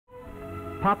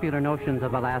popular notions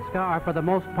of Alaska are for the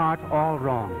most part all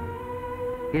wrong.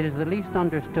 It is the least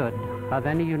understood of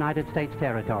any United States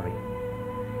territory.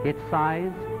 Its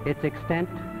size, its extent,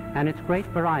 and its great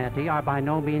variety are by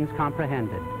no means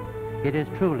comprehended. It is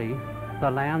truly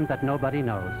the land that nobody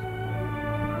knows.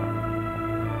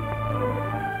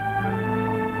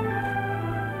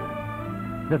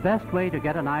 The best way to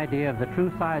get an idea of the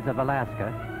true size of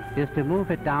Alaska is to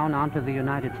move it down onto the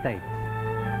United States.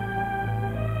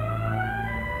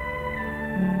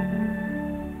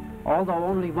 Although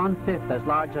only 1/5 as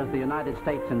large as the United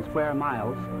States in square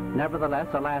miles, nevertheless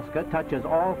Alaska touches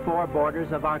all 4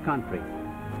 borders of our country.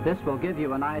 This will give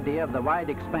you an idea of the wide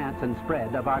expanse and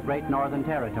spread of our great northern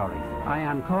territory. I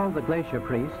am called the Glacier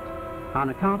Priest on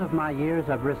account of my years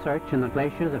of research in the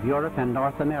glaciers of Europe and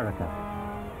North America.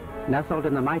 Nestled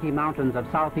in the mighty mountains of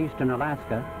southeastern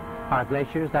Alaska are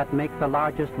glaciers that make the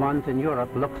largest ones in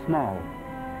Europe look small.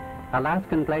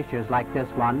 Alaskan glaciers like this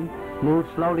one move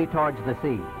slowly towards the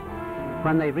sea.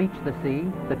 When they reach the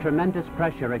sea, the tremendous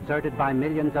pressure exerted by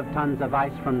millions of tons of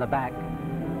ice from the back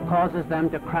causes them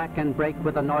to crack and break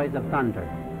with the noise of thunder,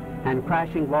 and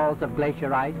crashing walls of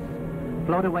glacier ice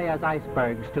float away as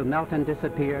icebergs to melt and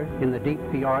disappear in the deep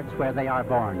fjords where they are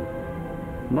born.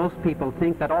 Most people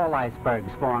think that all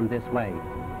icebergs form this way,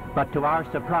 but to our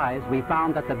surprise we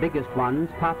found that the biggest ones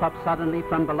pop up suddenly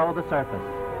from below the surface.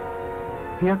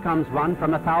 Here comes one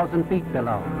from 1,000 feet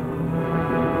below.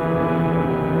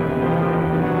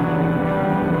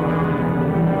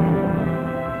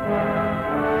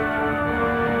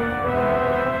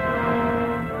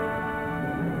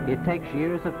 It takes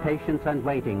years of patience and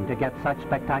waiting to get such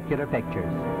spectacular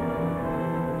pictures.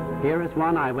 Here is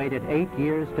one I waited 8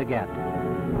 years to get.